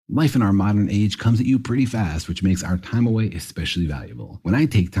Life in our modern age comes at you pretty fast, which makes our time away especially valuable. When I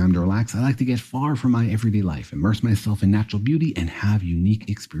take time to relax, I like to get far from my everyday life, immerse myself in natural beauty, and have unique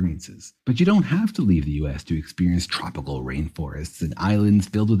experiences. But you don't have to leave the U.S. to experience tropical rainforests and islands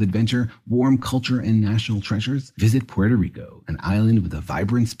filled with adventure, warm culture, and national treasures. Visit Puerto Rico, an island with a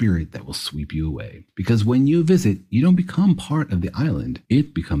vibrant spirit that will sweep you away. Because when you visit, you don't become part of the island,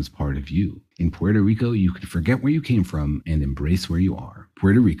 it becomes part of you. In Puerto Rico, you can forget where you came from and embrace where you are.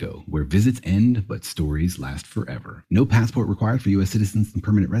 Puerto Rico, where visits end, but stories last forever. No passport required for U.S. citizens and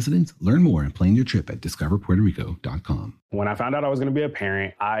permanent residents. Learn more and plan your trip at discoverpuertorico.com. When I found out I was going to be a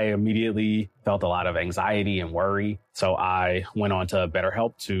parent, I immediately felt a lot of anxiety and worry. So I went on to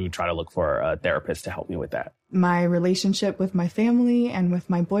BetterHelp to try to look for a therapist to help me with that. My relationship with my family and with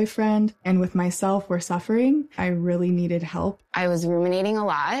my boyfriend and with myself were suffering. I really needed help. I was ruminating a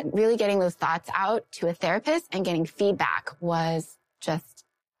lot. Really getting those thoughts out to a therapist and getting feedback was just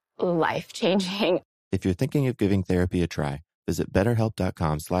life-changing. If you're thinking of giving therapy a try, visit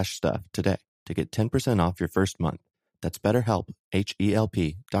betterhelp.com/stuff today to get 10% off your first month. That's BetterHelp,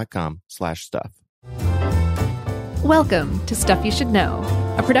 HELP.com/stuff. Welcome to Stuff You Should Know,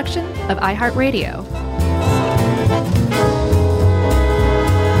 a production of iHeartRadio.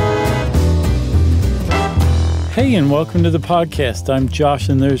 Hey, and welcome to the podcast. I'm Josh,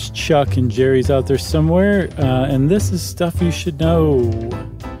 and there's Chuck, and Jerry's out there somewhere. And this is Stuff You Should Know,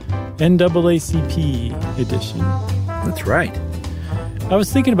 NAACP edition. That's right. I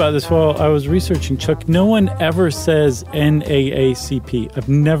was thinking about this while I was researching, Chuck. No one ever says NAACP. I've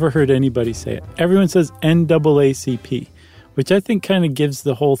never heard anybody say it. Everyone says NAACP, which I think kind of gives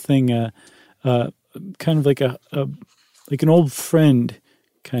the whole thing kind of like like an old friend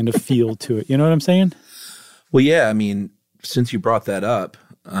kind of feel to it. You know what I'm saying? Well, yeah. I mean, since you brought that up,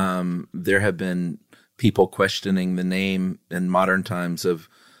 there have been people questioning the name in modern times of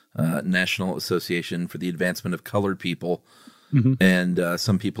National Association for the Advancement of Colored People. Mm-hmm. And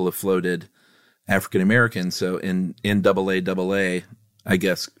some people have floated African American. So in NAAA, I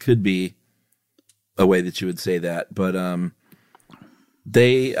guess, could be a way that you would say that. But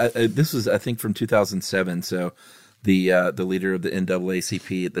this was, I think, from 2007. So the leader of the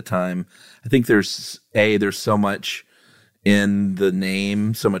NAACP at the time, I think there's so much in the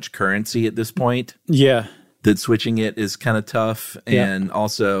name, so much currency at this point. Yeah. That switching it is kind of tough. Yeah. And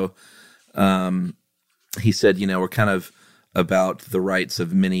also, he said, we're kind of about the rights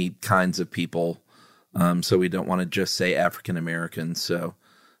of many kinds of people. So we don't want to just say African Americans. So,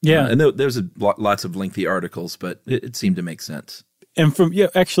 yeah. And there's lots of lengthy articles, but it seemed to make sense. And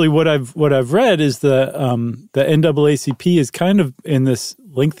actually what I've read is the NAACP is kind of in this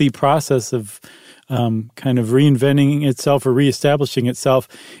lengthy process of kind of reinventing itself or reestablishing itself.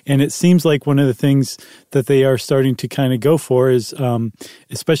 And it seems like one of the things that they are starting to kind of go for is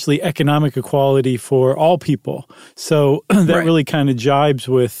especially economic equality for all people. So that right. really kind of jibes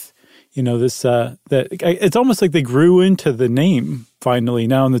with, this that it's almost like they grew into the name finally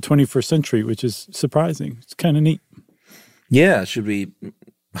now in the 21st century, which is surprising. It's kind of neat. Yeah. Should we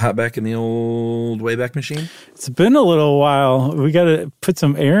hop back in the old Wayback Machine? It's been a little while. We got to put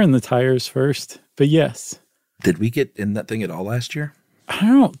some air in the tires first. But yes. Did we get in that thing at all last year? I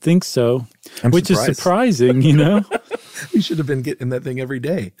don't think so. Which is surprising, We should have been getting in that thing every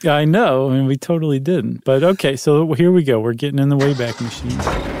day. I know, and we totally didn't. But okay, so here we go. We're getting in the Wayback Machine.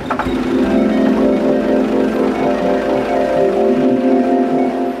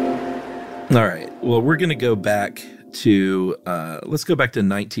 All right. Well, we're going to go back to let's go back to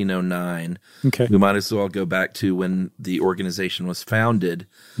 1909. Okay. We might as well go back to when the organization was founded.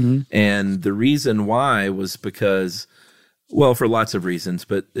 Mm-hmm. And the reason why was because, well, for lots of reasons,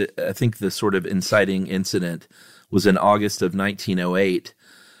 but I think the sort of inciting incident was in August of 1908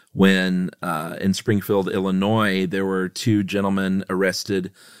 when in Springfield, Illinois, there were two gentlemen arrested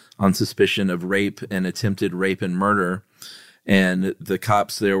on suspicion of rape and attempted rape and murder. And the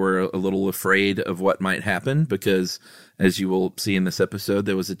cops there were a little afraid of what might happen because, as you will see in this episode,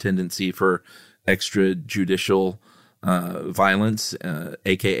 there was a tendency for extrajudicial violence,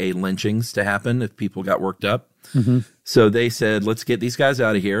 a.k.a. lynchings, to happen if people got worked up. Mm-hmm. So they said, let's get these guys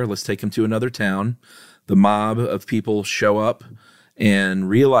out of here. Let's take them to another town. The mob of people show up and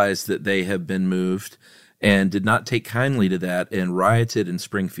realize that they have been moved and did not take kindly to that and rioted in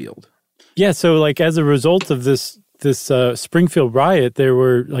Springfield. Yeah, so as a result of this Springfield riot, there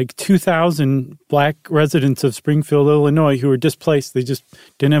were 2,000 black residents of Springfield, Illinois, who were displaced. They just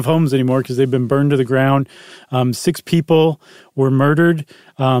didn't have homes anymore because they'd been burned to the ground. 6 people were murdered.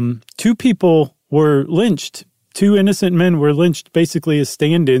 2 people were lynched. 2 innocent men were lynched basically as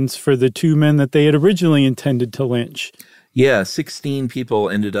stand-ins for the 2 men that they had originally intended to lynch. Yeah, 16 people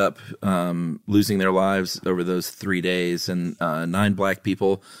ended up losing their lives over those 3 days, and 9 black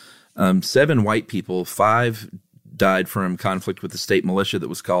people, 7 white people, 5 died from conflict with the state militia that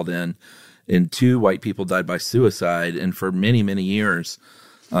was called in, and 2 white people died by suicide. And for many, many years,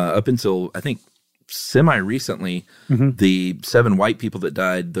 up until I think semi-recently, the 7 white people that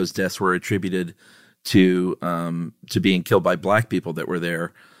died, those deaths were attributed to being killed by black people that were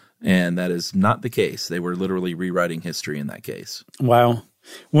there. And that is not the case. They were literally rewriting history in that case. Wow.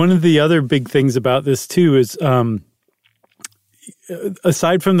 One of the other big things about this, too, is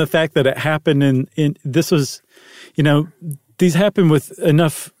aside from the fact that it happened in this was, these happen with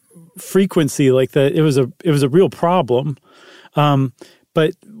enough frequency like that it was a real problem.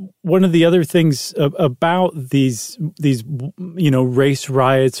 But one of the other things about these race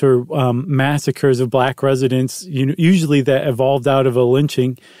riots or massacres of black residents, usually that evolved out of a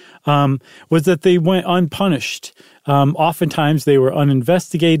lynching, was that they went unpunished. Oftentimes they were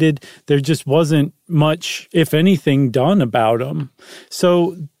uninvestigated. There just wasn't much, if anything, done about them.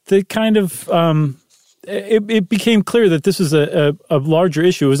 So the kind of it became clear that this was a larger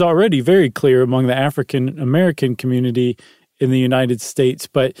issue. It was already very clear among the African American community in the United States,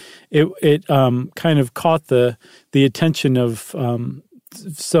 but it kind of caught the attention of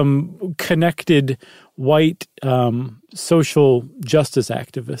some connected white social justice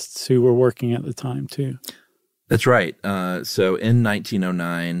activists who were working at the time too. That's right. So in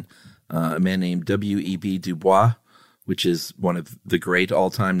 1909, a man named W.E.B. Du Bois, which is one of the great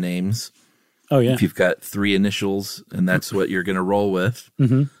all-time names. Oh yeah. If you've got 3 initials and that's what you're going to roll with.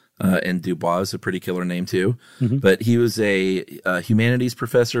 Mm-hmm. And Du Bois is a pretty killer name too. Mm-hmm. But he was a humanities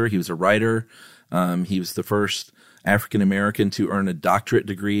professor. He was a writer. He was the first African-American to earn a doctorate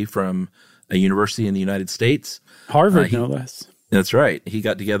degree from a university in the United States. Harvard, no less. That's right. He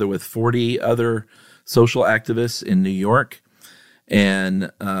got together with 40 other social activists in New York.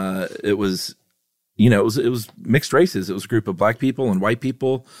 And it was mixed races. It was a group of black people and white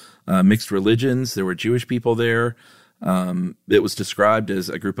people, mixed religions. There were Jewish people there. It was described as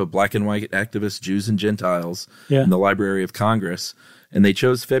a group of black and white activists, Jews and Gentiles, in the Library of Congress. And they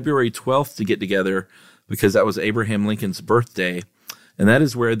chose February 12th to get together because that was Abraham Lincoln's birthday. And that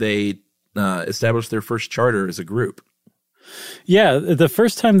is where they established their first charter as a group. Yeah, the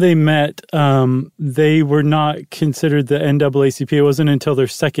first time they met, they were not considered the NAACP. It wasn't until their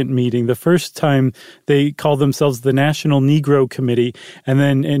second meeting. The first time they called themselves the National Negro Committee. And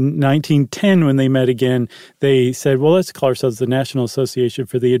then in 1910, when they met again, they said, well, let's call ourselves the National Association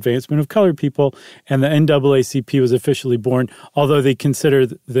for the Advancement of Colored People. And the NAACP was officially born, although they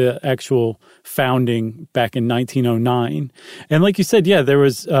considered the actual founding back in 1909. And like you said, yeah, there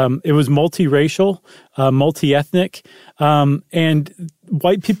was it was multiracial, multi-ethnic, and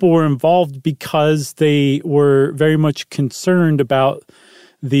white people were involved because they were very much concerned about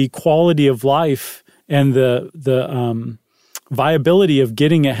the quality of life and the viability of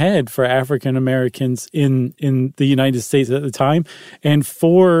getting ahead for African Americans in the United States at the time, and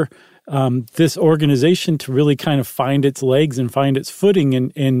for this organization to really kind of find its legs and find its footing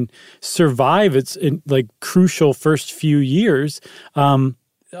and survive its crucial first few years.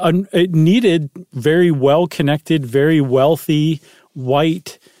 It needed very well-connected, very wealthy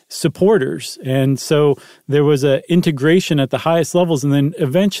white supporters. And so there was an integration at the highest levels. And then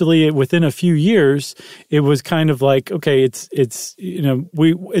eventually, within a few years, it was kind of like, okay, it's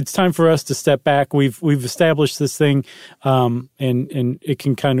time for us to step back. We've established this thing, and it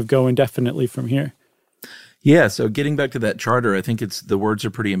can kind of go indefinitely from here. Yeah. So getting back to that charter, I think the words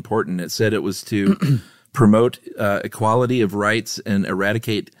are pretty important. It said it was to promote equality of rights and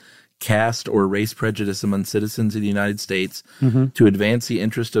eradicate caste or race prejudice among citizens of the United States, to advance the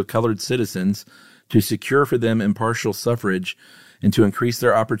interest of colored citizens, to secure for them impartial suffrage, and to increase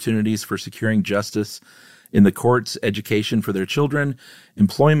their opportunities for securing justice in the courts, education for their children,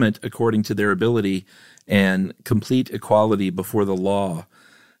 employment according to their ability, and complete equality before the law.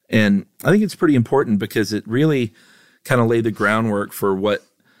 And I think it's pretty important because it really kind of laid the groundwork for what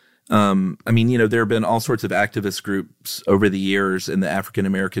there have been all sorts of activist groups over the years in the African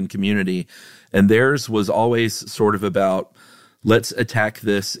American community, and theirs was always sort of about, let's attack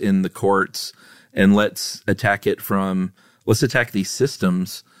this in the courts, and let's attack these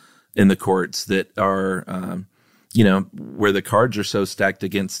systems in the courts that are, where the cards are so stacked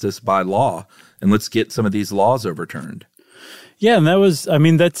against us by law, and let's get some of these laws overturned. Yeah,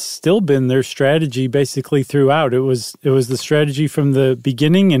 and that's still been their strategy basically throughout. It was the strategy from the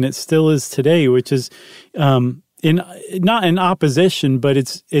beginning, and it still is today, which is not in opposition, but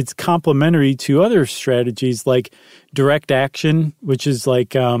it's complementary to other strategies like direct action, which is like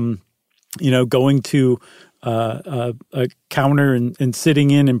going to a counter and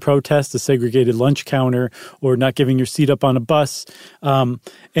sitting in protest, a segregated lunch counter, or not giving your seat up on a bus. And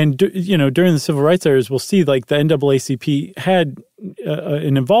during the civil rights eras, we'll see like the NAACP had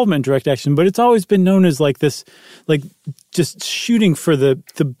an involvement in direct action, but it's always been known as like this, like just shooting for the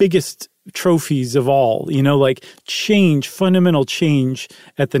biggest trophies of all, like change, fundamental change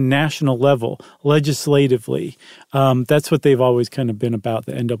at the national level, legislatively. That's what they've always kind of been about,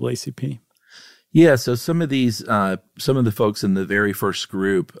 the NAACP. Yeah, so some of the folks in the very first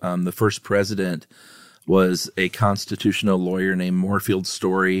group, the first president was a constitutional lawyer named Moorfield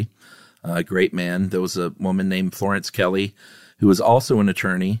Story, a great man. There was a woman named Florence Kelly, who was also an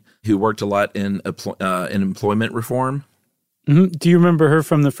attorney, who worked a lot in employment reform. Mm-hmm. Do you remember her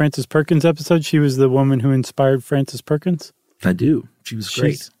from the Frances Perkins episode? She was the woman who inspired Frances Perkins. I do. She was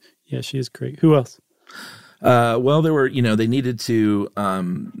great. She is great. Who else? Well, there were, they needed to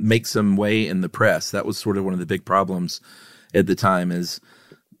make some way in the press. That was sort of one of the big problems at the time is,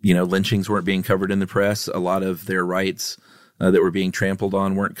 lynchings weren't being covered in the press. A lot of their rights that were being trampled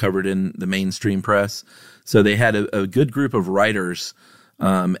on weren't covered in the mainstream press. So they had a good group of writers,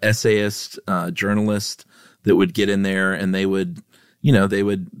 essayists, journalists that would get in there and they would,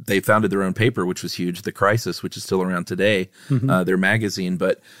 they founded their own paper, which was huge, The Crisis, which is still around today, their magazine,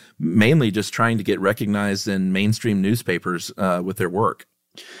 but mainly just trying to get recognized in mainstream newspapers with their work.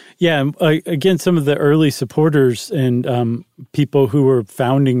 Yeah. Again, some of the early supporters and people who were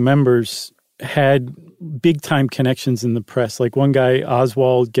founding members had big-time connections in the press. Like one guy,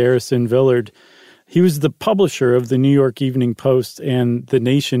 Oswald Garrison Villard, he was the publisher of the New York Evening Post and The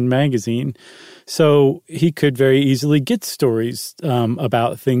Nation magazine. So he could very easily get stories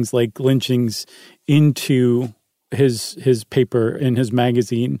about things like lynchings into his paper and his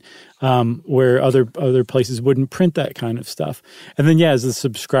magazine, where other places wouldn't print that kind of stuff. And then, as the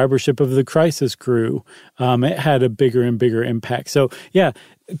subscribership of The Crisis grew, it had a bigger and bigger impact. So,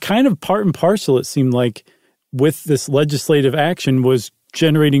 kind of part and parcel, it seemed like, with this legislative action was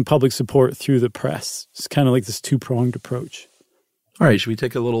generating public support through the press. It's kind of like this two-pronged approach. All right, should we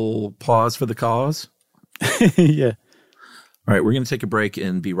take a little pause for the cause? Yeah. All right, we're going to take a break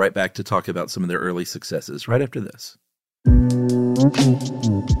and be right back to talk about some of their early successes right after this.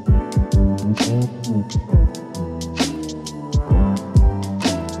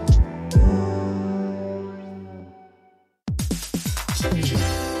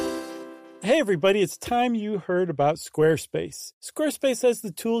 Hey everybody, it's time you heard about Squarespace. Squarespace has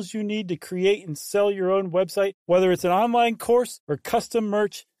the tools you need to create and sell your own website. Whether it's an online course or custom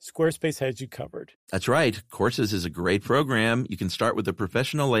merch, Squarespace has you covered. That's right. Courses is a great program. You can start with a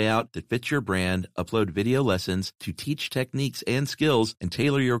professional layout that fits your brand, upload video lessons to teach techniques and skills, and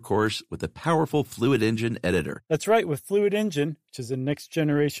tailor your course with a powerful Fluid Engine editor. That's right. With Fluid Engine, which is a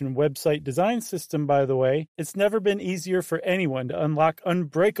next-generation website design system, by the way, it's never been easier for anyone to unlock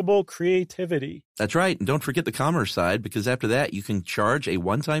unbreakable creativity. That's right. And don't forget the commerce side, because after that, you can charge a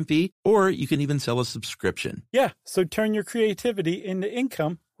one-time fee, or you can even sell a subscription. Yeah, so turn your creativity into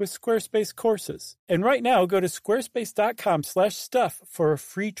income with Squarespace courses. And right now, go to squarespace.com/stuff for a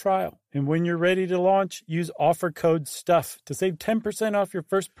free trial. And when you're ready to launch, use offer code STUFF to save 10% off your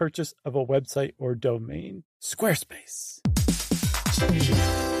first purchase of a website or domain. Squarespace.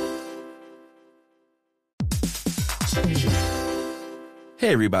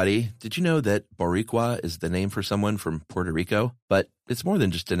 Hey everybody, did you know that Boricua is the name for someone from Puerto Rico? But it's more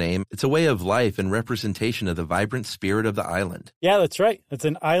than just a name. It's a way of life and representation of the vibrant spirit of the island. Yeah, that's right. It's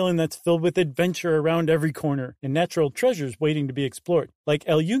an island that's filled with adventure around every corner and natural treasures waiting to be explored, like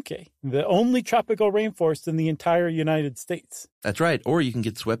El Yunque, the only tropical rainforest in the entire United States. That's right. Or you can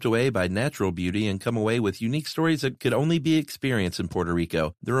get swept away by natural beauty and come away with unique stories that could only be experienced in Puerto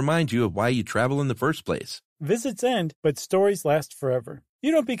Rico that remind you of why you travel in the first place. Visits end, but stories last forever.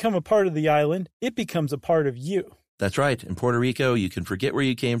 You don't become a part of the island, it becomes a part of you. That's right. In Puerto Rico, you can forget where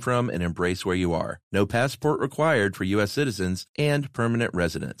you came from and embrace where you are. No passport required for U.S. citizens and permanent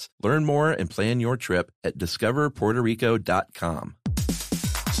residents. Learn more and plan your trip at discoverpuertorico.com.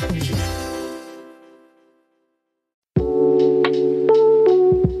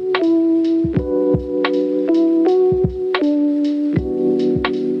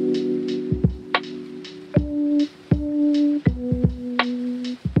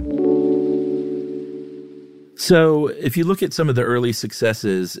 So if you look at some of the early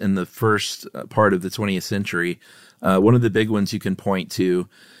successes in the first part of the 20th century, one of the big ones you can point to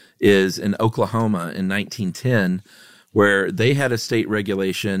is in Oklahoma in 1910, where they had a state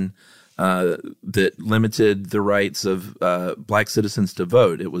regulation that limited the rights of black citizens to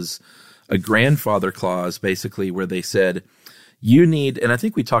vote. It was a grandfather clause, basically, where they said, you need, and I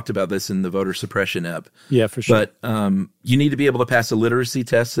think we talked about this in the voter suppression ep. Yeah, for sure. But you need to be able to pass a literacy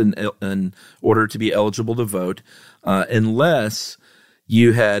test in order to be eligible to vote, unless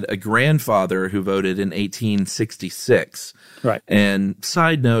you had a grandfather who voted in 1866. Right. And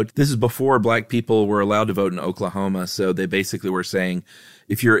side note, this is before black people were allowed to vote in Oklahoma. So they basically were saying,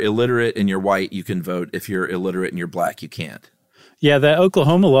 if you're illiterate and you're white, you can vote. If you're illiterate and you're black, you can't. Yeah, that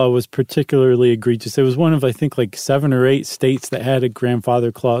Oklahoma law was particularly egregious. It was one of, I think, like 7 or 8 states that had a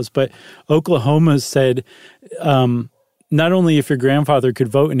grandfather clause. But Oklahoma said not only if your grandfather could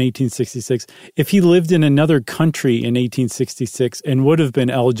vote in 1866, if he lived in another country in 1866 and would have been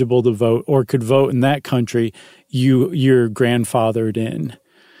eligible to vote or could vote in that country, you're grandfathered in.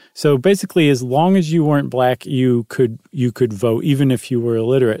 So basically, as long as you weren't black, you could vote, even if you were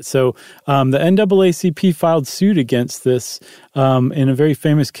illiterate. So the NAACP filed suit against this in a very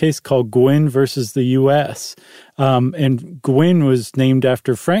famous case called Gwynne versus the U.S. And Gwynne was named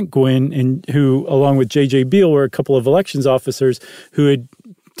after Frank Gwynne, and who, along with J.J. Beale, were a couple of elections officers who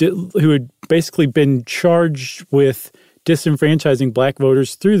had basically been charged with disenfranchising black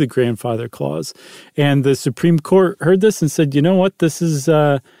voters through the grandfather clause. And the Supreme Court heard this and said, you know what, this is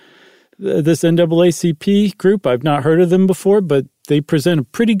this NAACP group, I've not heard of them before, but they present a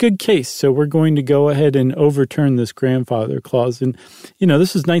pretty good case. So we're going to go ahead and overturn this grandfather clause. And, you know,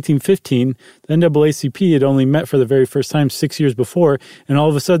 this was 1915. The NAACP had only met for the very first time 6 years before. And all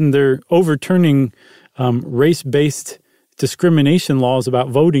of a sudden they're overturning race-based discrimination laws about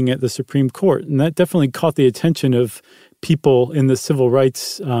voting at the Supreme Court. And that definitely caught the attention of people in the civil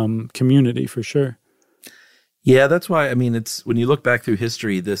rights community for sure. Yeah, that's why, I mean, it's when you look back through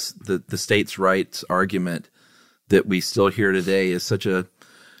history, the states' rights argument that we still hear today is such a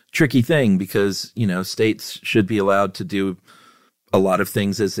tricky thing because, you know, states should be allowed to do a lot of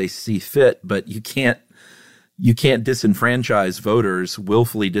things as they see fit, but you can't disenfranchise voters,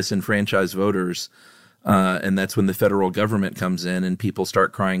 willfully disenfranchise voters. And that's when the federal government comes in and people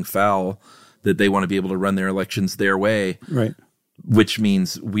start crying foul that they want to be able to run their elections their way. Right. Which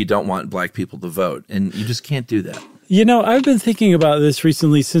means we don't want black people to vote. And you just can't do that. You know, I've been thinking about this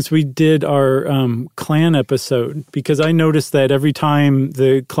recently since we did our Klan episode, because I noticed that every time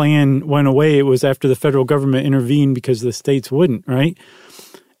the Klan went away, it was after the federal government intervened because the states wouldn't, right?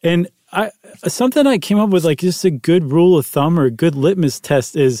 And something I came up with, like just a good rule of thumb or a good litmus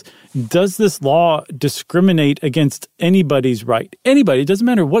test is, does this law discriminate against anybody's right? Anybody, it doesn't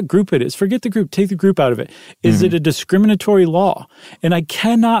matter what group it is. Forget the group, take the group out of it. Is it a discriminatory law? And I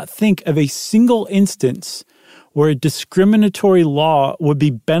cannot think of a single instance where a discriminatory law would be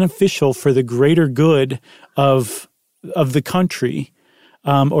beneficial for the greater good of the country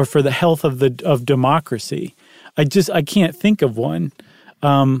or for the health of democracy. I can't think of one.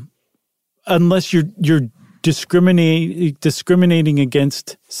 Unless you're discriminating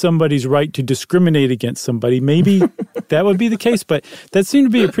against somebody's right to discriminate against somebody, maybe that would be the case. But that seemed to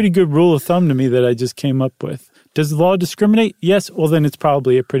be a pretty good rule of thumb to me that I just came up with. Does the law discriminate? Yes. Well, then it's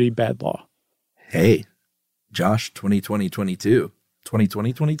probably a pretty bad law. Hey, Josh, 2020-22.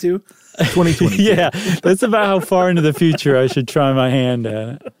 2020-22? 2022. Yeah, that's about how far into the future I should try my hand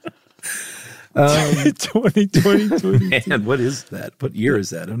at it. 2020. Man, what is that? What year is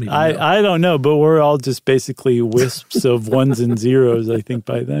that? I don't even know. I don't know, but we're all just basically wisps of ones and zeros, I think,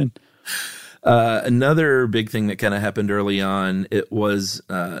 by then. Another big thing that kind of happened early on, it was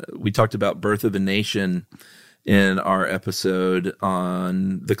we talked about Birth of a Nation in our episode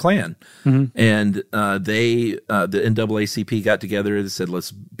on the Klan. Mm-hmm. And the NAACP got together and said,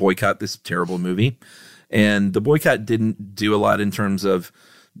 let's boycott this terrible movie. And the boycott didn't do a lot in terms of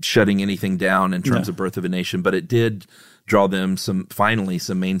shutting anything down in terms of Birth of a Nation, but it did draw them finally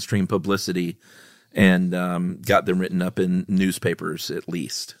some mainstream publicity and got them written up in newspapers at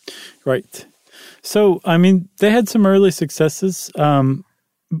least. Right. So, I mean, they had some early successes, and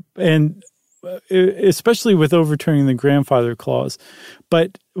especially with overturning the grandfather clause.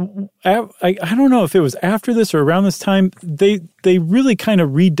 But I don't know if it was after this or around this time, they really kind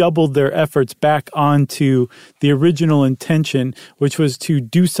of redoubled their efforts back onto the original intention, which was to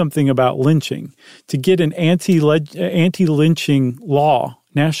do something about lynching, to get an anti-lynching law,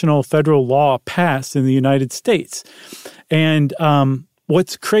 national federal law passed in the United States. And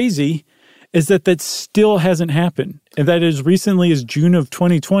what's crazy is that still hasn't happened. And that as recently as June of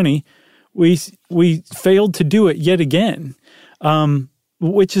 2020, we failed to do it yet again.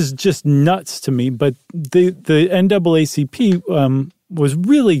 Which is just nuts to me. But the NAACP was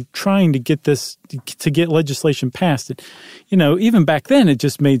really trying to get legislation passed. And, you know, even back then, it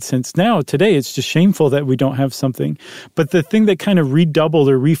just made sense. Now, today, it's just shameful that we don't have something. But the thing that kind of redoubled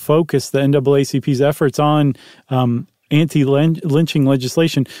or refocused the NAACP's efforts on anti-lynching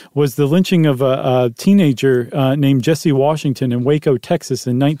legislation was the lynching of a teenager named Jesse Washington in Waco, Texas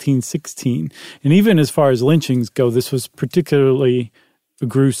in 1916. And even as far as lynchings go, this was particularly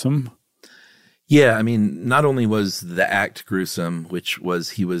gruesome. Yeah, I mean, not only was the act gruesome, which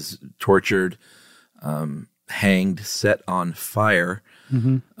was he was tortured, hanged, set on fire,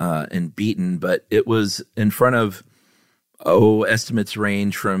 and beaten, but it was in front of, estimates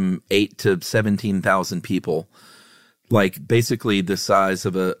range from 8 to 17,000 people, like basically the size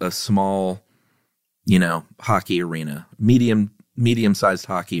of a small, hockey arena, medium-sized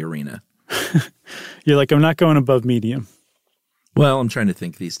hockey arena. You're like, I'm not going above medium. Well, I'm trying to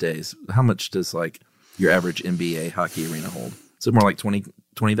think these days. How much does like your average NBA hockey arena hold? Is it more like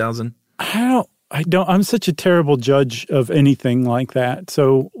 20,000? I don't. I'm such a terrible judge of anything like that.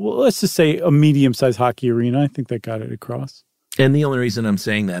 So let's just say a medium-sized hockey arena. I think that got it across. And the only reason I'm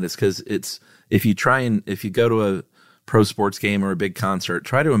saying that is because if you go to a pro sports game or a big concert,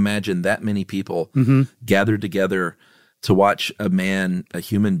 try to imagine that many people gathered together to watch a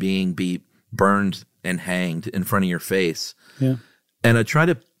human being be burned and hanged in front of your face. Yeah. And I try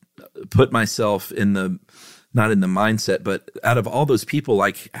to put myself not in the mindset, but out of all those people,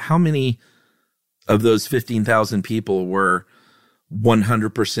 like how many of those 15,000 people were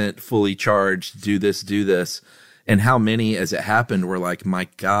 100% fully charged, do this, and how many as it happened were like, my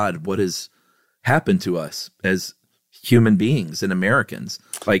God, what has happened to us as human beings and Americans?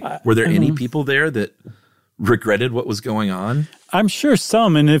 Like, were there any people there that regretted what was going on? I'm sure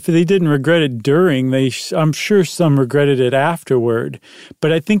some, and if they didn't regret it during, I'm sure some regretted it afterward.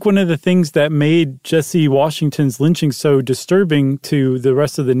 But I think one of the things that made Jesse Washington's lynching so disturbing to the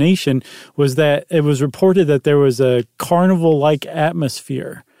rest of the nation was that it was reported that there was a carnival-like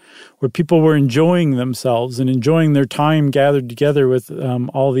atmosphere where people were enjoying themselves and enjoying their time gathered together with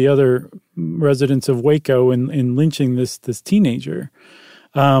all the other residents of Waco in lynching this teenager.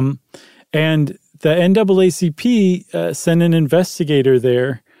 And the NAACP sent an investigator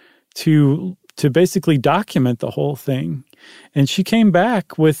there to basically document the whole thing. And she came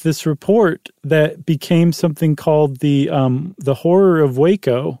back with this report that became something called the Horror of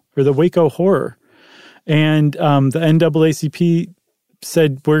Waco, or the Waco Horror. And the NAACP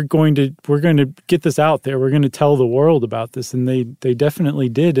said, we're going to get this out there. We're going to tell the world about this. And they definitely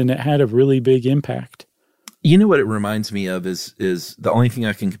did. And it had a really big impact. You know what it reminds me of is the only thing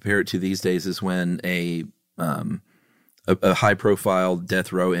I can compare it to these days is when a high profile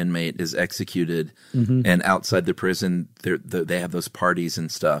death row inmate is executed, and outside the prison they have those parties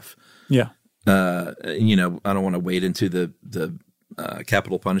and stuff. Yeah. I don't want to wade into the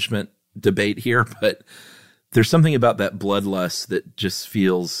capital punishment debate here, but there's something about that bloodlust that just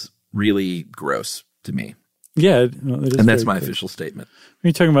feels really gross to me. Yeah, no, and that's my official statement. When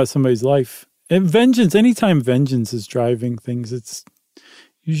you're talking about somebody's life. And vengeance, anytime vengeance is driving things, it's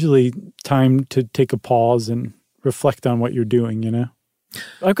usually time to take a pause and reflect on what you're doing,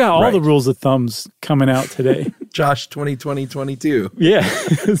 I've got all the rules of thumbs coming out today. Josh 2020-22. Yeah,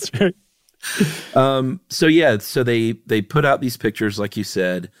 that's right. So they put out these pictures, like you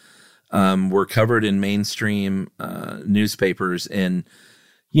said, were covered in mainstream newspapers. And,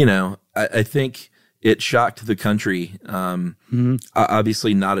 I think it shocked the country.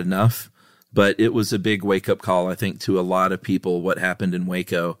 Obviously not enough. But it was a big wake-up call, I think, to a lot of people, what happened in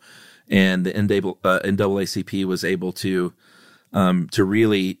Waco. And the NAACP was able to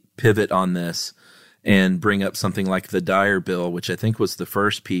really pivot on this and bring up something like the Dyer Bill, which I think was the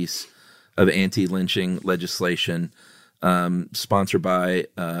first piece of anti-lynching legislation, sponsored by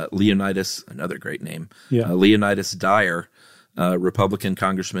Leonidas, another great name, Leonidas Dyer, Republican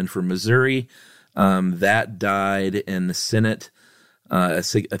congressman from Missouri. That died in the Senate. I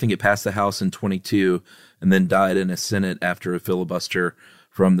think it passed the House in 22 and then died in a Senate after a filibuster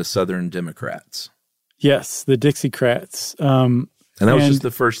from the Southern Democrats. Yes, the Dixiecrats. And that was just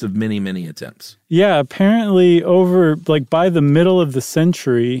the first of many, many attempts. Yeah, apparently by the middle of the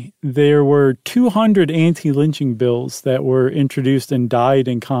century, there were 200 anti-lynching bills that were introduced and died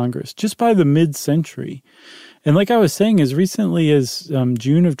in Congress just by the mid-century. And like I was saying, as recently as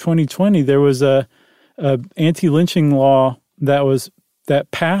June of 2020, there was a anti-lynching law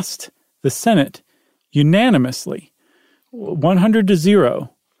that passed the Senate unanimously, 100-0.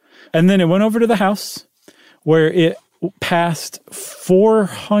 And then it went over to the House, where it passed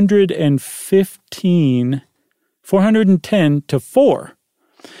 410 to 4.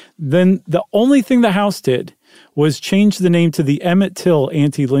 Then the only thing the House did was change the name to the Emmett Till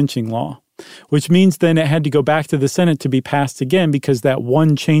anti-lynching law, which means then it had to go back to the Senate to be passed again because that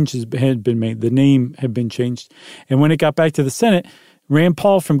one change had been made. The name had been changed. And when it got back to the Senate, Rand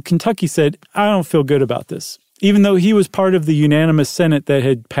Paul from Kentucky said, I don't feel good about this. even though he was part of the unanimous Senate that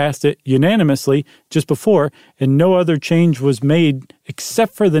had passed it unanimously just before, and no other change was made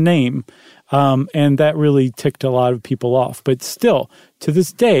except for the name. And that really ticked a lot of people off. But still, to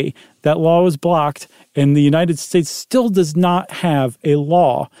this day, that law was blocked, and the United States still does not have a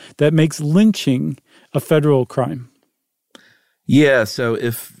law that makes lynching a federal crime. Yeah, so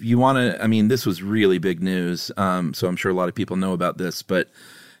if you want to, I mean, this was really big news, so I'm sure a lot of people know about this, but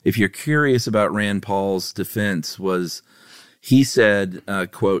if you're curious about Rand Paul's defense, he said,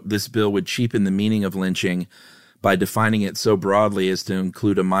 quote, "This bill would cheapen the meaning of lynching by defining it so broadly as to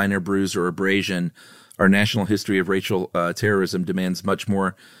include a minor bruise or abrasion. Our national history of racial terrorism demands much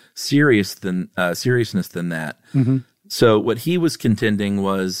more seriousness than that." Mm-hmm. So what he was contending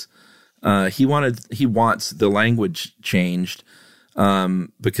was he wants the language changed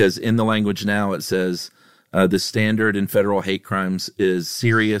because in the language now it says the standard in federal hate crimes is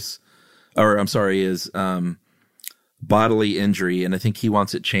bodily injury, and I think he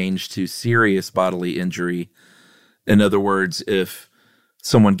wants it changed to serious bodily injury. In other words, if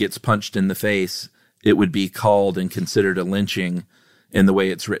someone gets punched in the face, it would be called and considered a lynching in the way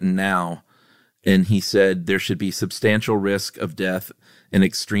it's written now. And he said there should be substantial risk of death and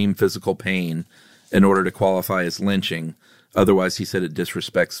extreme physical pain in order to qualify as lynching. Otherwise, he said it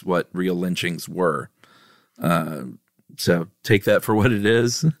disrespects what real lynchings were. So take that for what it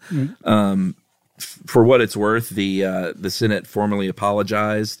is. Mm-hmm. For what it's worth, the Senate formally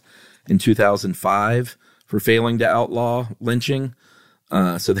apologized in 2005 for failing to outlaw lynching.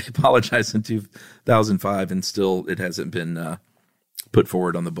 So they apologized in 2005, and still it hasn't been put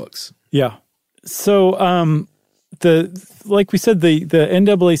forward on the books. Yeah. So like we said, the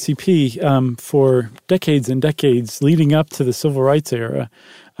NAACP for decades and decades leading up to the Civil Rights era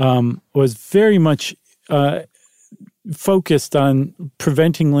was very much focused on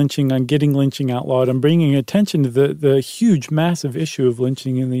preventing lynching, on getting lynching outlawed, on bringing attention to the huge, massive issue of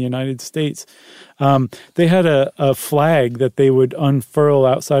lynching in the United States. They had a flag that they would unfurl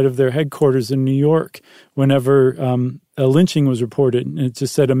outside of their headquarters in New York whenever a lynching was reported. And it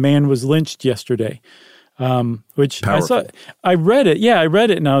just said, "A man was lynched yesterday." Which powerful. I read it. Yeah, I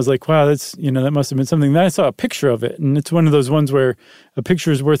read it, and I was like, wow, that's, that must have been something. Then I saw a picture of it, and it's one of those ones where a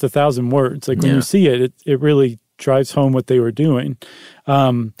picture is worth 1,000 words. Like when you see it, it really drives home what they were doing,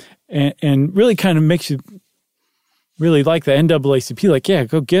 and really kind of makes you really like the NAACP. Like, yeah,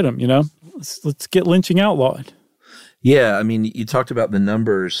 go get them. Let's get lynching outlawed. Yeah, I mean, you talked about the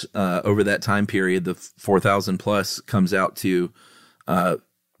numbers over that time period. The 4,000 plus comes out to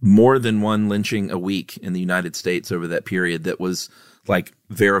more than one lynching a week in the United States over that period that was like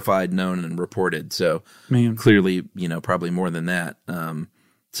verified, known, and reported. So clearly, probably more than that.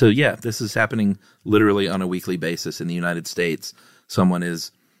 So yeah, this is happening literally on a weekly basis in the United States. Someone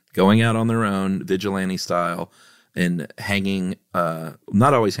is going out on their own, vigilante style, and hanging,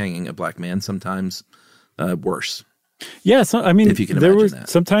 not always hanging a black man, sometimes worse. Yeah, so, I mean, if you can imagine that.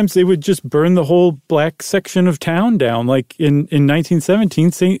 Sometimes they would just burn the whole black section of town down. Like in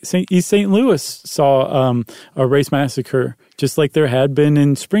 1917, East St. Louis saw a race massacre, just like there had been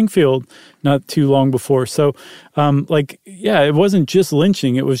in Springfield not too long before. So, it wasn't just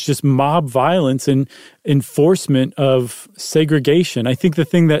lynching. It was just mob violence and enforcement of segregation. I think the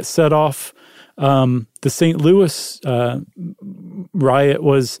thing that set off the St. Louis riot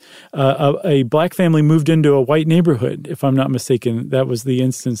was a black family moved into a white neighborhood, if I'm not mistaken. That was the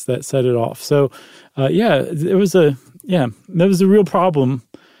instance that set it off. So, that was a real problem.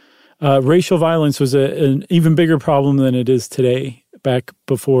 Racial violence was an even bigger problem than it is today, back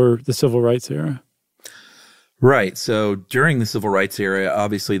before the Civil Rights era. Right. So during the Civil Rights era,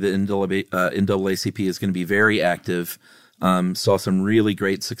 obviously the NAACP is going to be very active. Saw some really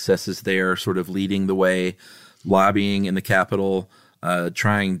great successes there, sort of leading the way, lobbying in the Capitol,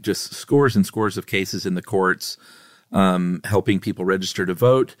 trying just scores and scores of cases in the courts, helping people register to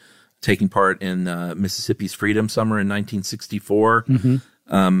vote, taking part in Mississippi's Freedom Summer in 1964.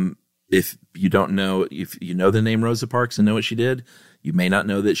 Mm-hmm. If you know the name Rosa Parks and know what she did, you may not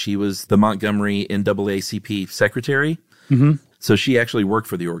know that she was the Montgomery NAACP secretary. Mm-hmm. So she actually worked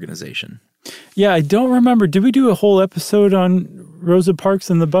for the organization. Yeah, I don't remember. Did we do a whole episode on Rosa Parks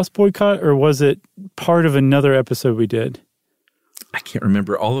and the bus boycott, or was it part of another episode we did? I can't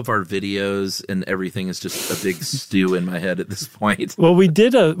remember. All of our videos and everything is just a big stew in my head at this point. Well, we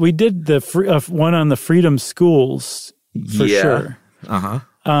did the one on the Freedom Schools for sure. Uh-huh.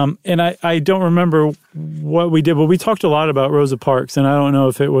 And I don't remember what we did, but we talked a lot about Rosa Parks, and I don't know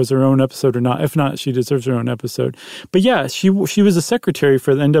if it was her own episode or not. If not, she deserves her own episode. But yeah, she was a secretary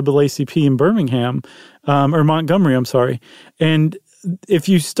for the NAACP in Birmingham, or Montgomery, I'm sorry. And if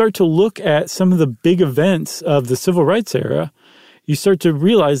you start to look at some of the big events of the civil rights era, you start to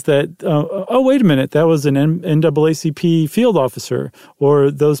realize that, oh, wait a minute, that was an NAACP field officer, or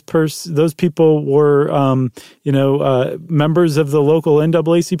those people were, members of the local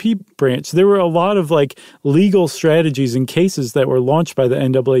NAACP branch. There were a lot of like legal strategies and cases that were launched by the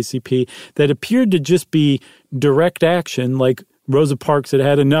NAACP that appeared to just be direct action, like Rosa Parks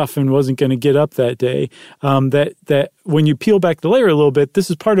had enough and wasn't going to get up that day. That when you peel back the layer a little bit, this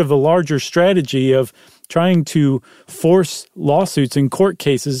is part of a larger strategy of trying to force lawsuits in court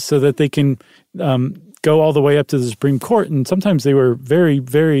cases so that they can go all the way up to the Supreme Court. And sometimes they were very,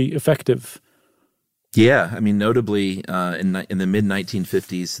 very effective. Yeah. I mean, notably in the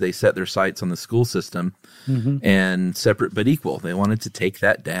mid-1950s, they set their sights on the school system and separate but equal. They wanted to take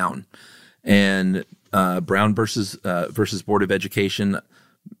that down. And Brown versus Board of Education,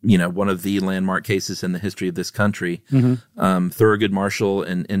 one of the landmark cases in the history of this country. Thurgood Marshall,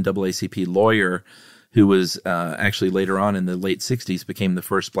 an NAACP lawyer who was actually later on in the late 60s became the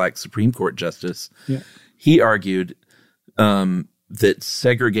first black Supreme Court justice. Yeah. He argued that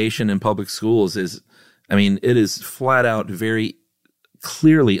segregation in public schools it is flat out very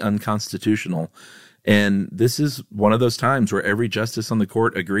clearly unconstitutional. And this is one of those times where every justice on the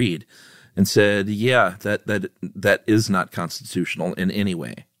court agreed and said, yeah, that is not constitutional in any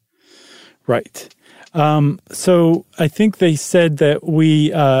way. Right. So I think they said that we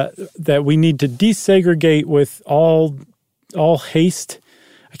need to desegregate with all haste.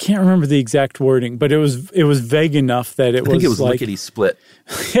 I can't remember the exact wording, but it was vague enough that I think it was like lickety split.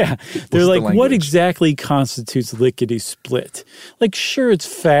 Yeah, they're like, what exactly constitutes lickety split? Like, sure, it's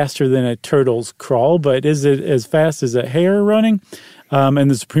faster than a turtle's crawl, but is it as fast as a hare running? And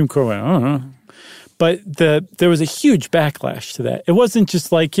the Supreme Court went, I don't know. But there was a huge backlash to that. It wasn't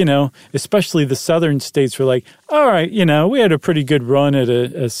just like, especially the southern states were like, all right, we had a pretty good run at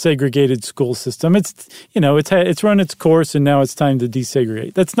a segregated school system. It's run its course and now it's time to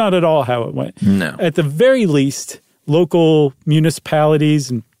desegregate. That's not at all how it went. No. At the very least, local municipalities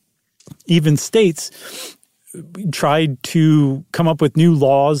and even states tried to come up with new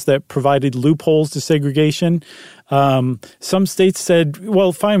laws that provided loopholes to segregation. Some states said,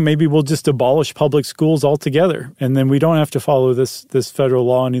 well, fine, maybe we'll just abolish public schools altogether, and then we don't have to follow this federal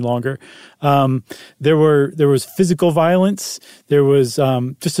law any longer. There was physical violence. There was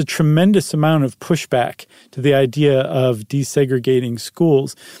just a tremendous amount of pushback to the idea of desegregating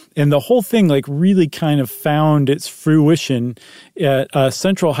schools. And the whole thing really kind of found its fruition at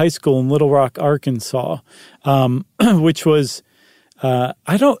Central High School in Little Rock, Arkansas, which was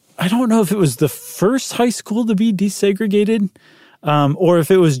I don't know if it was the first high school to be desegregated, or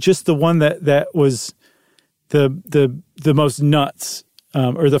if it was just the one that was the most nuts,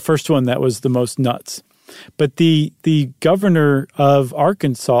 or the first one that was the most nuts. But the governor of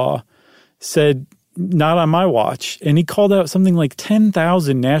Arkansas said, not on my watch. And he called out something like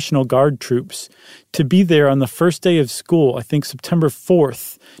 10,000 National Guard troops to be there on the first day of school, I think September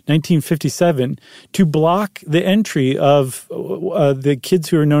 4th, 1957, to block the entry of the kids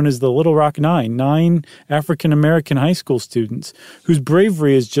who are known as the Little Rock nine African-American high school students, whose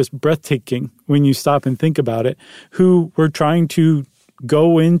bravery is just breathtaking when you stop and think about it, who were trying to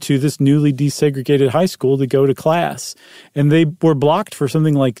go into this newly desegregated high school to go to class. And they were blocked for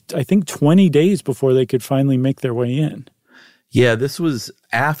something like, I think, 20 days before they could finally make their way in. Yeah, this was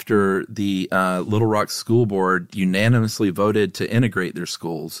after the Little Rock School Board unanimously voted to integrate their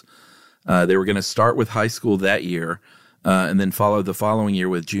schools. They were going to start with high school that year and then follow the following year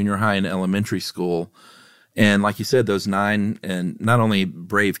with junior high and elementary school. And like you said, those 9, and not only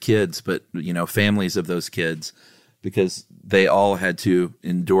brave kids, but, families of those kids, because they all had to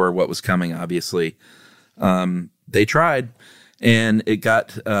endure what was coming, obviously. They tried, and it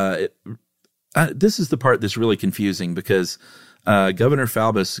got this is the part that's really confusing, because Governor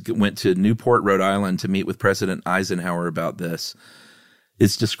Faubus went to Newport, Rhode Island to meet with President Eisenhower about this.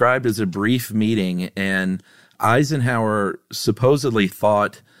 It's described as a brief meeting, and Eisenhower supposedly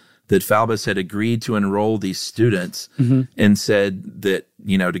thought that Faubus had agreed to enroll these students and said that,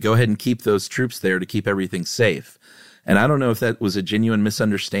 to go ahead and keep those troops there to keep everything safe. And I don't know if that was a genuine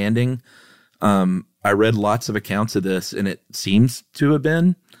misunderstanding. I read lots of accounts of this, and it seems to have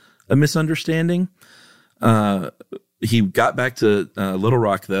been a misunderstanding. He got back to Little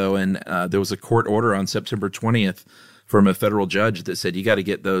Rock, though, and there was a court order on September 20th from a federal judge that said, you got to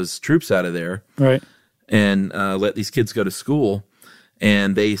get those troops out of there, right, and let these kids go to school.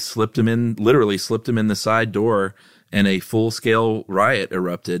 And they literally slipped him in the side door, and a full-scale riot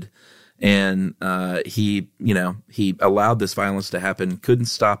erupted. And he allowed this violence to happen, couldn't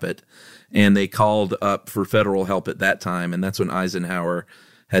stop it. And they called up for federal help at that time. And that's when Eisenhower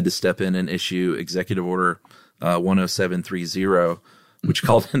had to step in and issue Executive Order 10730, which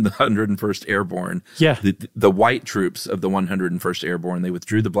called in the 101st Airborne. Yeah. The white troops of the 101st Airborne. They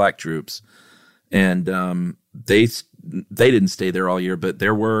withdrew the black troops. And they didn't stay there all year, but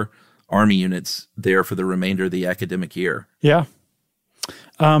there were Army units there for the remainder of the academic year. Yeah.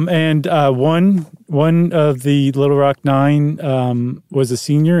 And one of the Little Rock Nine was a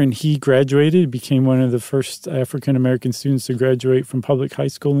senior, and he graduated, became one of the first African-American students to graduate from public high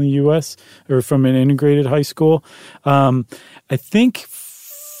school in the U.S., or from an integrated high school. I think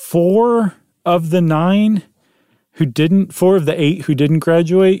 4 of the 8 who didn't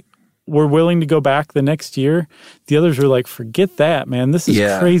graduate were willing to go back the next year. The others were like, forget that, man. This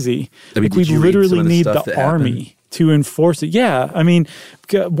is crazy. I mean, we literally need the Army to enforce it. Yeah. I mean,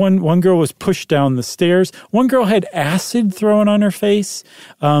 one girl was pushed down the stairs. One girl had acid thrown on her face.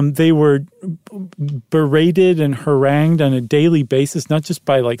 They were berated and harangued on a daily basis, not just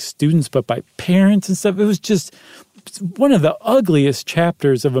by like students, but by parents and stuff. It was just one of the ugliest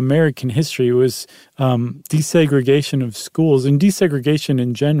chapters of American history was desegregation of schools and desegregation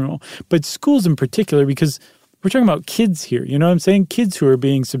in general, but schools in particular, because we're talking about kids here. You know what I'm saying? Kids who are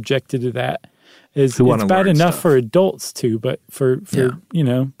being subjected to that. It's bad enough for adults too, but for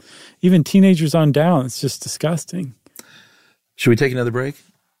even teenagers on down, it's just disgusting. Should we take another break?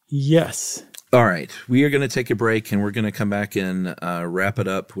 Yes. All right. We are going to take a break, and we're going to come back and wrap it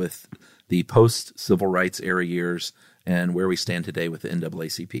up with the post-civil rights era years and where we stand today with the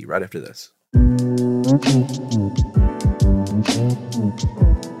NAACP right after this.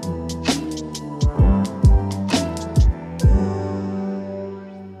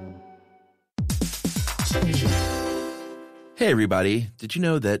 Hey everybody, did you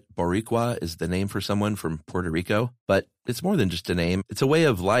know that Boricua is the name for someone from Puerto Rico? But it's more than just a name. It's a way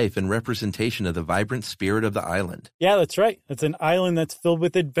of life and representation of the vibrant spirit of the island. Yeah, that's right. It's an island that's filled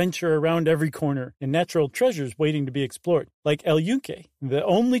with adventure around every corner and natural treasures waiting to be explored, like El Yunque, the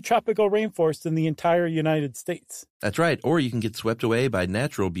only tropical rainforest in the entire United States. That's right. Or you can get swept away by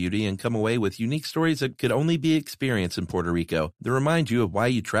natural beauty and come away with unique stories that could only be experienced in Puerto Rico that remind you of why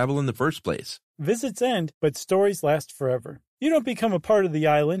you travel in the first place. Visits end, but stories last forever. You don't become a part of the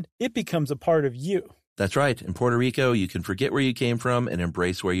island, it becomes a part of you. That's right. In Puerto Rico, you can forget where you came from and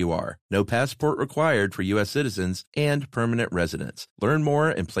embrace where you are. No passport required for U.S. citizens and permanent residents. Learn more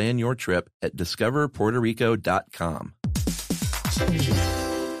and plan your trip at discoverpuertorico.com.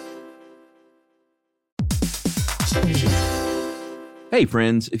 Hey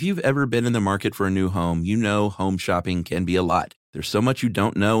friends, if you've ever been in the market for a new home, you know home shopping can be a lot. There's so much you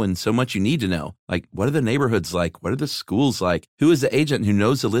don't know and so much you need to know. Like, what are the neighborhoods like? What are the schools like? Who is the agent who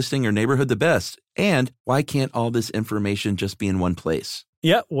knows the listing or neighborhood the best? And why can't all this information just be in one place?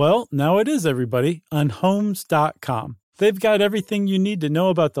 Yeah, well, now it is, everybody, on Homes.com. They've got everything you need to know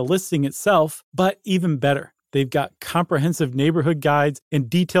about the listing itself, but even better. They've got comprehensive neighborhood guides and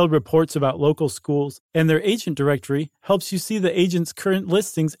detailed reports about local schools, and their agent directory helps you see the agent's current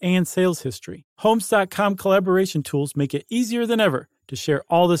listings and sales history. Homes.com collaboration tools make it easier than ever to share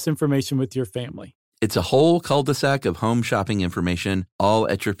all this information with your family. It's a whole cul-de-sac of home shopping information, all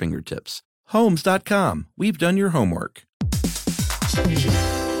at your fingertips. Homes.com. We've done your homework.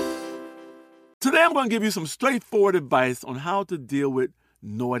 Today I'm going to give you some straightforward advice on how to deal with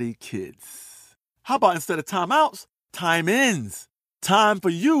naughty kids. How about instead of timeouts, time-ins? Time for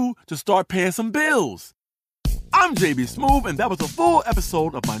you to start paying some bills. I'm JB Smoove, and that was a full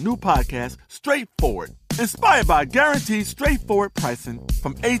episode of my new podcast, Straightforward, inspired by guaranteed straightforward pricing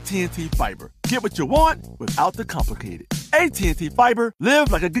from AT&T Fiber. Get what you want without the complicated. AT&T Fiber,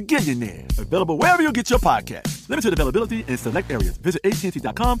 live like a gigillionaire. Available wherever you get your podcast. Limited availability in select areas. Visit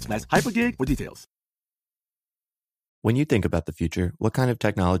AT&T.com/hypergig for details. When you think about the future, what kind of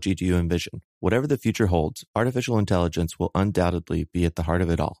technology do you envision? Whatever the future holds, artificial intelligence will undoubtedly be at the heart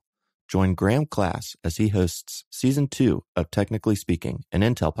of it all. Join Graham Class as he hosts Season 2 of Technically Speaking, an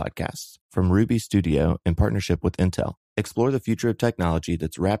Intel podcast from Ruby Studio in partnership with Intel. Explore the future of technology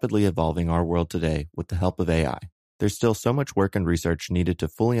that's rapidly evolving our world today with the help of AI. There's still so much work and research needed to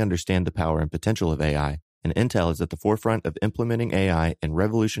fully understand the power and potential of AI, and Intel is at the forefront of implementing AI and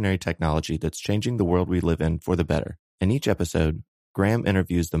revolutionary technology that's changing the world we live in for the better. In each episode, Graham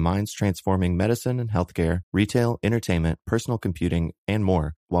interviews the minds transforming medicine and healthcare, retail, entertainment, personal computing, and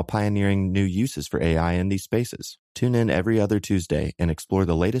more, while pioneering new uses for AI in these spaces. Tune in every other Tuesday and explore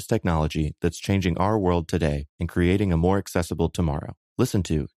the latest technology that's changing our world today and creating a more accessible tomorrow. Listen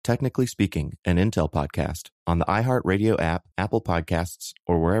to Technically Speaking, an Intel podcast on the iHeartRadio app, Apple Podcasts,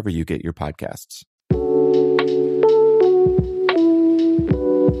 or wherever you get your podcasts.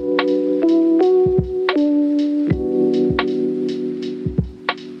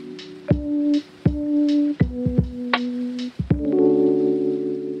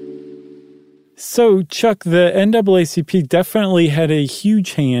 So, Chuck, the NAACP definitely had a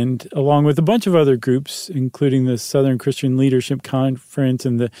huge hand, along with a bunch of other groups, including the Southern Christian Leadership Conference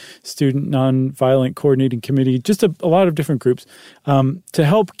and the Student Nonviolent Coordinating Committee, just a lot of different groups, to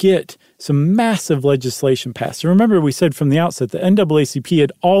help get some massive legislation passed. And remember, we said from the outset, the NAACP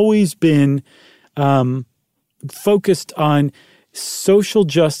had always been focused on social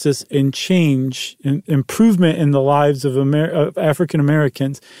justice and change and improvement in the lives of African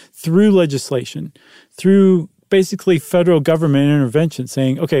Americans through legislation, through basically federal government intervention,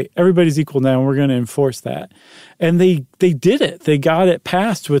 saying, okay, everybody's equal now and we're going to enforce that. And they did it. They got it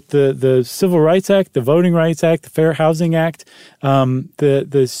passed with the Civil Rights Act, the Voting Rights Act, the Fair Housing Act,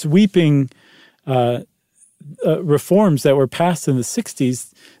 the sweeping reforms that were passed in the 60s.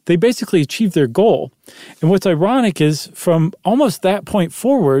 They basically achieved their goal. And what's ironic is from almost that point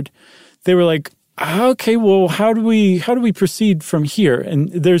forward, they were like, okay, well, how do we proceed from here? And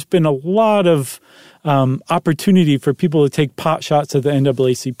there's been a lot of opportunity for people to take pot shots at the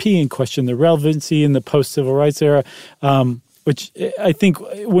NAACP and question the relevancy in the post-civil rights era, which I think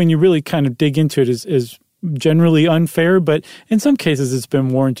when you really kind of dig into it is generally unfair, but in some cases it's been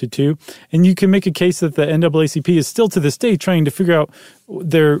warranted too. And you can make a case that the NAACP is still to this day trying to figure out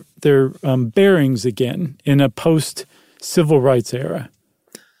their bearings again in a post-civil rights era.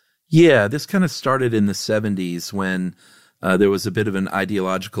 Yeah, this kind of started in the 70s when there was a bit of an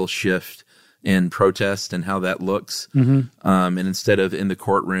ideological shift in protest and how that looks. Mm-hmm. And instead of in the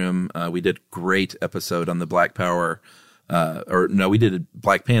courtroom, we did a great episode on the Black Power we did a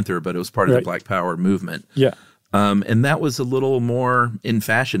Black Panther, but it was part of the Black Power movement. Yeah. And that was a little more in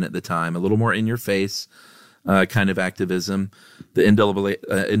fashion at the time, a little more in your face kind of activism. The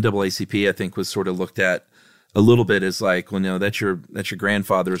NAACP, I think, was sort of looked at a little bit as like, well, no, that's your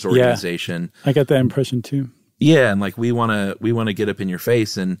grandfather's organization. Yeah, I got that impression too. Yeah, and like we want to get up in your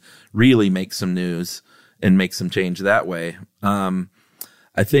face and really make some news and make some change that way.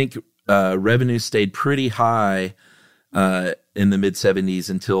 I think revenue stayed pretty high in the mid-'70s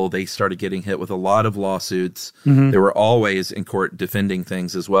until they started getting hit with a lot of lawsuits. Mm-hmm. They were always in court defending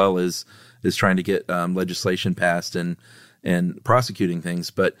things as well as trying to get legislation passed and prosecuting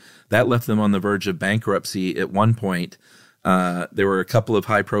things. But that left them on the verge of bankruptcy at one point. There were a couple of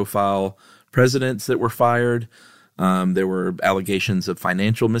high-profile presidents that were fired. There were allegations of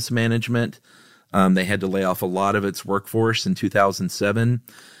financial mismanagement. They had to lay off a lot of its workforce in 2007.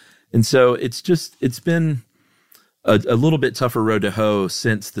 And so it's been a little bit tougher road to hoe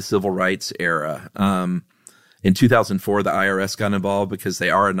since the civil rights era. In 2004, the IRS got involved because they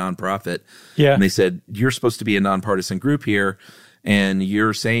are a nonprofit. Yeah. And they said, you're supposed to be a nonpartisan group here, and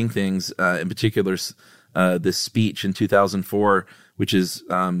you're saying things, in particular, this speech in 2004, which is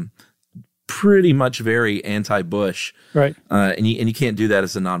pretty much very anti-Bush. Right. And you can't do that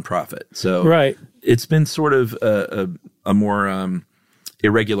as a nonprofit. So it's been sort of a more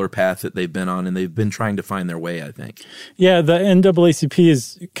irregular path that they've been on, and they've been trying to find their way, I think. Yeah, the NAACP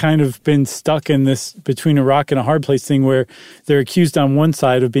has kind of been stuck in this between a rock and a hard place thing where they're accused on one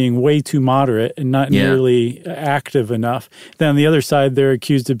side of being way too moderate and not nearly active enough. Then on the other side, they're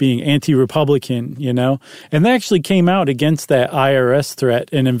accused of being anti-Republican, And they actually came out against that IRS threat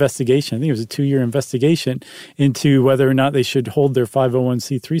and investigation. I think it was a 2-year investigation into whether or not they should hold their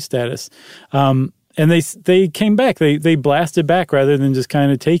 501c3 status. And they came back. They blasted back rather than just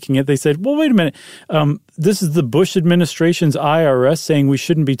kind of taking it. They said, well, wait a minute. This is the Bush administration's IRS saying we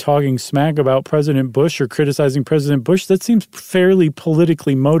shouldn't be talking smack about President Bush or criticizing President Bush. That seems fairly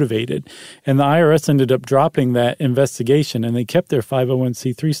politically motivated. And the IRS ended up dropping that investigation, and they kept their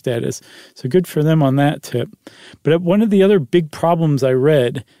 501c3 status. So good for them on that tip. But one of the other big problems I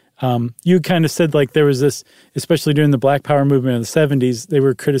read, you kind of said like there was this, especially during the Black Power movement in the 70s, they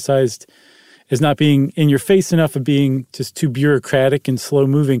were criticized as not being in your face enough, of being just too bureaucratic and slow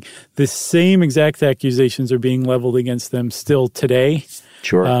moving. The same exact accusations are being leveled against them still today.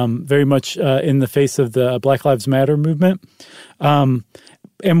 Sure. Very much in the face of the Black Lives Matter movement. And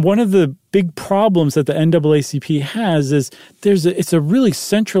one of the big problems that the NAACP has is it's a really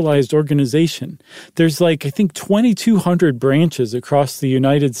centralized organization. There's I think 2,200 branches across the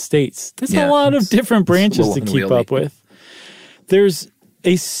United States. That's a lot of different branches to keep up with. There's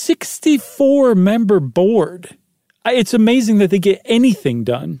a 64-member board. It's amazing that they get anything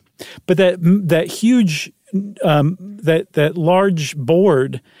done. But that huge that large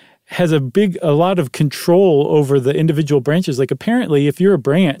board has a lot of control over the individual branches. Like apparently, if you're a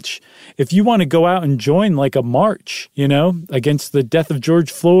branch, if you want to go out and join like a march, against the death of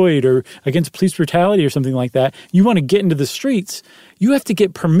George Floyd or against police brutality or something like that, you want to get into the streets, you have to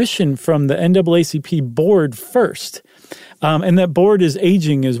get permission from the NAACP board first. And that board is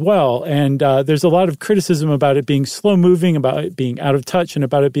aging as well. And there's a lot of criticism about it being slow moving, about it being out of touch, and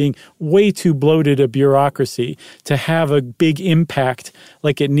about it being way too bloated a bureaucracy to have a big impact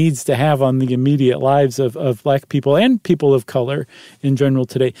like it needs to have on the immediate lives of Black people and people of color in general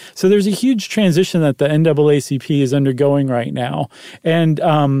today. So there's a huge transition that the NAACP is undergoing right now. And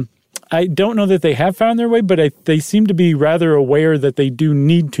I don't know that they have found their way, but they seem to be rather aware that they do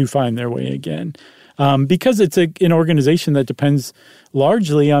need to find their way again. Because it's an organization that depends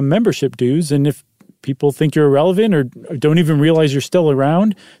largely on membership dues. And if people think you're irrelevant or don't even realize you're still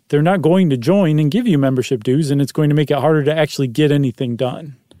around, they're not going to join and give you membership dues, and it's going to make it harder to actually get anything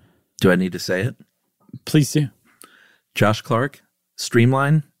done. Do I need to say it? Please do. Josh Clark,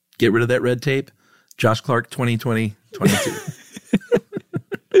 streamline, get rid of that red tape. Josh Clark 2020-22.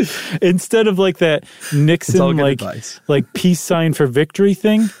 Instead of like that Nixon like peace sign for victory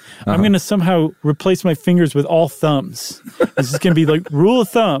thing, I'm going to somehow replace my fingers with all thumbs. This is going to be like rule of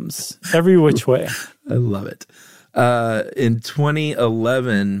thumbs every which way. I love it. In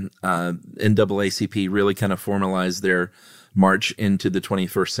 2011, NAACP really kind of formalized their march into the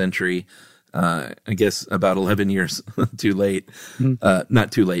 21st century. I guess about 11 years too late.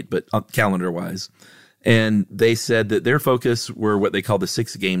 Not too late, but calendar-wise. And they said that their focus were what they call the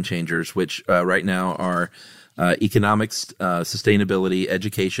 6 game changers, which right now are economics, sustainability,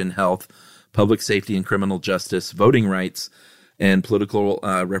 education, health, public safety and criminal justice, voting rights, and political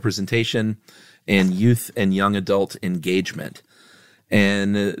representation, and youth and young adult engagement.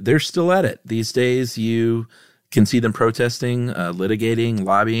 And they're still at it. These days, you can see them protesting, litigating,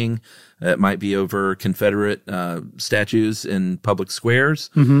 lobbying. It might be over Confederate statues in public squares.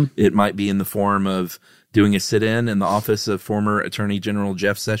 Mm-hmm. It might be in the form of doing a sit-in in the office of former Attorney General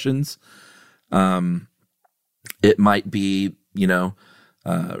Jeff Sessions. It might be,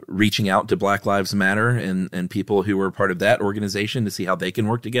 reaching out to Black Lives Matter and people who are part of that organization to see how they can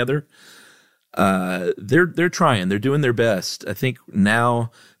work together. They're trying. They're doing their best. I think now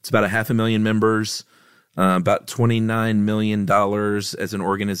it's about 500,000 members. About $29 million as an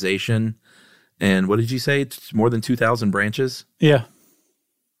organization. And what did you say? It's more than 2,000 branches? Yeah.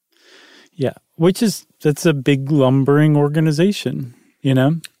 Yeah. That's a big lumbering organization,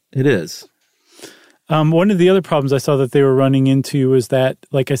 It is. One of the other problems I saw that they were running into was that,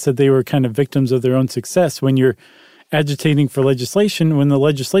 like I said, they were kind of victims of their own success. When you're agitating for legislation, when the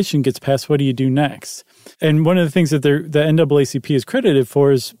legislation gets passed, what do you do next? And one of the things that the NAACP is credited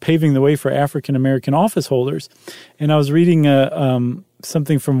for is paving the way for African-American office holders. And I was reading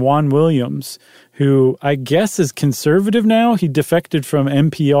something from Juan Williams, who I guess is conservative now. He defected from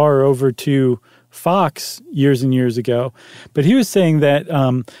NPR over to Fox years and years ago. But he was saying that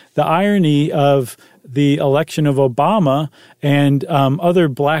the irony of the election of Obama and other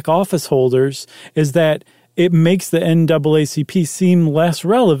Black office holders is that it makes the NAACP seem less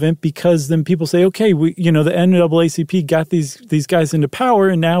relevant, because then people say, okay, the NAACP got these guys into power,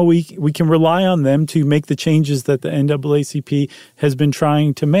 and now we can rely on them to make the changes that the NAACP has been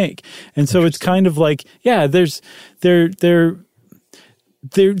trying to make. And so it's kind of like, yeah, they've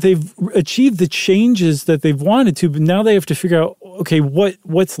achieved the changes that they've wanted to, but now they have to figure out, okay,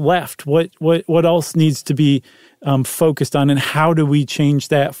 what's left? What else needs to be focused on, and how do we change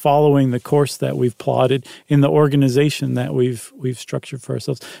that following the course that we've plotted in the organization that we've structured for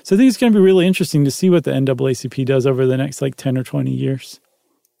ourselves? So I think it's going to be really interesting to see what the NAACP does over the next 10 or 20 years.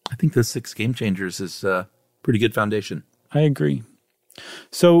 I think the 6 game changers is a pretty good foundation. I agree.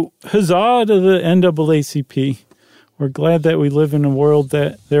 So huzzah to the NAACP. We're glad that we live in a world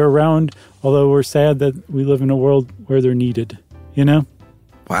that they're around, although we're sad that we live in a world where they're needed,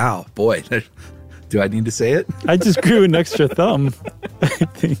 Wow, boy. Do I need to say it? I just grew an extra thumb, I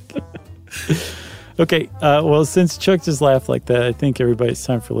think. Okay, well, since Chuck just laughed like that, I think it's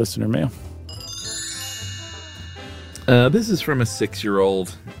time for listener mail. This is from a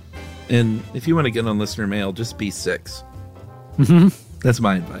 6-year-old. And if you want to get on listener mail, just be 6. Mm-hmm. That's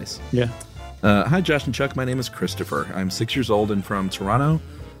my advice. Yeah. Hi, Josh and Chuck. My name is Christopher. I'm 6 years old and from Toronto,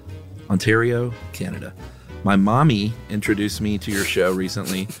 Ontario, Canada. My mommy introduced me to your show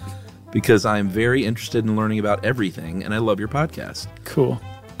recently because I'm very interested in learning about everything, and I love your podcast. Cool.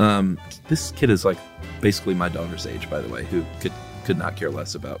 This kid is basically my daughter's age, by the way, who could not care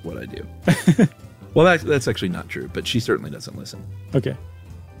less about what I do. Well, that's actually not true, but she certainly doesn't listen. Okay.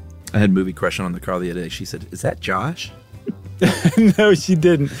 I had Movie Crush on the car the other day. She said, "Is that Josh?" No, she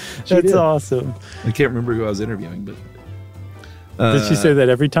didn't. That's awesome. I can't remember who I was interviewing, but did she say that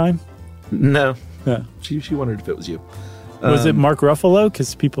every time? No. Yeah. She wondered if it was you. Was it Mark Ruffalo?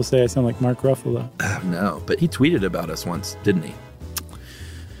 Because people say I sound like Mark Ruffalo. No, but he tweeted about us once, didn't he?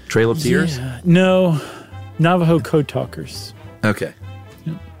 Trail of Tears? Yeah. No, Navajo Code Talkers. Okay.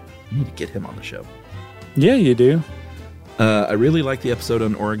 Yep. I need to get him on the show. Yeah, you do. I really like the episode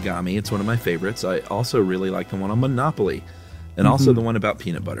on origami. It's one of my favorites. I also really like the one on Monopoly and also the one about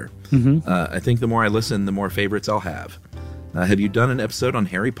peanut butter. I think the more I listen, the more favorites I'll have. Have you done an episode on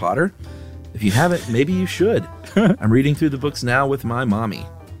Harry Potter? If you haven't, maybe you should. I'm reading through the books now with my mommy.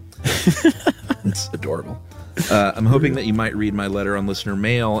 It's adorable. I'm hoping that you might read my letter on listener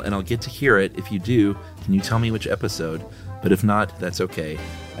mail, and I'll get to hear it. If you do, can you tell me which episode? But if not, that's okay.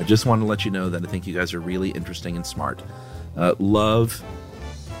 I just want to let you know that I think you guys are really interesting and smart. Love,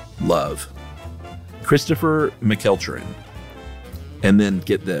 Christopher McEltrin. And then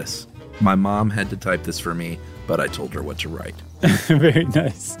get this. My mom had to type this for me, but I told her what to write. Very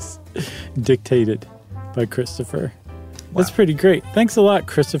nice. Dictated by Christopher. Wow. That's pretty great. Thanks a lot,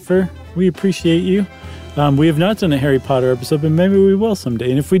 Christopher. We appreciate you. We have not done a Harry Potter episode, but maybe we will someday.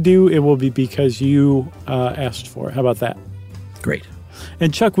 And if we do, it will be because you asked for it. How about that? Great.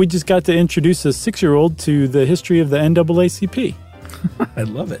 And Chuck, we just got to introduce a 6-year-old to the history of the NAACP. I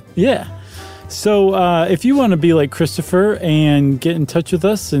love it. Yeah. So if you want to be like Christopher and get in touch with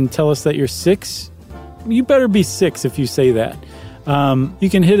us and tell us that you're 6, you better be 6 if you say that. You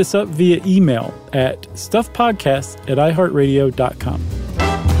can hit us up via email at stuffpodcast@iheartradio.com.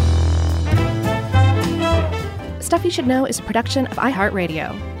 Stuff You Should Know is a production of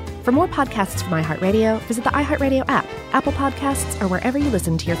iHeartRadio. For more podcasts from iHeartRadio, visit the iHeartRadio app, Apple Podcasts, or wherever you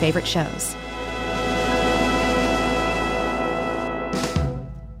listen to your favorite shows.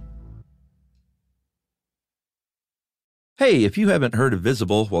 Hey, if you haven't heard of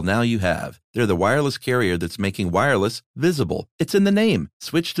Visible, well, now you have. They're the wireless carrier that's making wireless visible. It's in the name.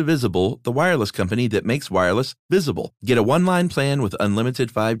 Switch to Visible, the wireless company that makes wireless visible. Get a one-line plan with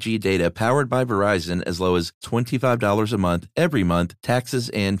unlimited 5G data powered by Verizon as low as $25 a month, every month, taxes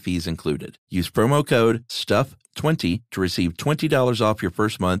and fees included. Use promo code STUFF20 to receive $20 off your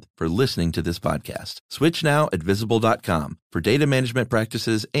first month for listening to this podcast. Switch now at Visible.com. For data management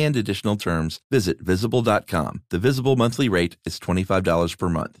practices and additional terms, visit Visible.com. The Visible monthly rate is $25 per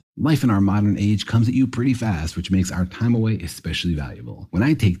month. Life in our modern age comes at you pretty fast, which makes our time away especially valuable. When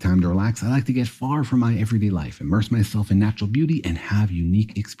I take time to relax, I like to get far from my everyday life, immerse myself in natural beauty, and have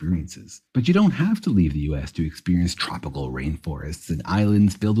unique experiences. But you don't have to leave the U.S. to experience tropical rainforests and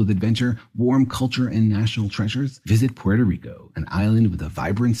islands filled with adventure, warm culture, and national treasures. Visit Puerto Rico, an island with a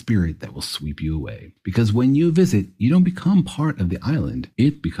vibrant spirit that will sweep you away. Because when you visit, you don't become part of the island,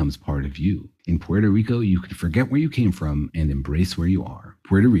 it becomes part of you. In Puerto Rico, you can forget where you came from and embrace where you are.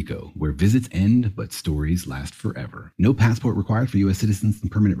 Puerto Rico, where visits end, but stories last forever. No passport required for U.S. citizens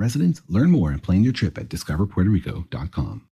and permanent residents. Learn more and plan your trip at discoverpuertorico.com.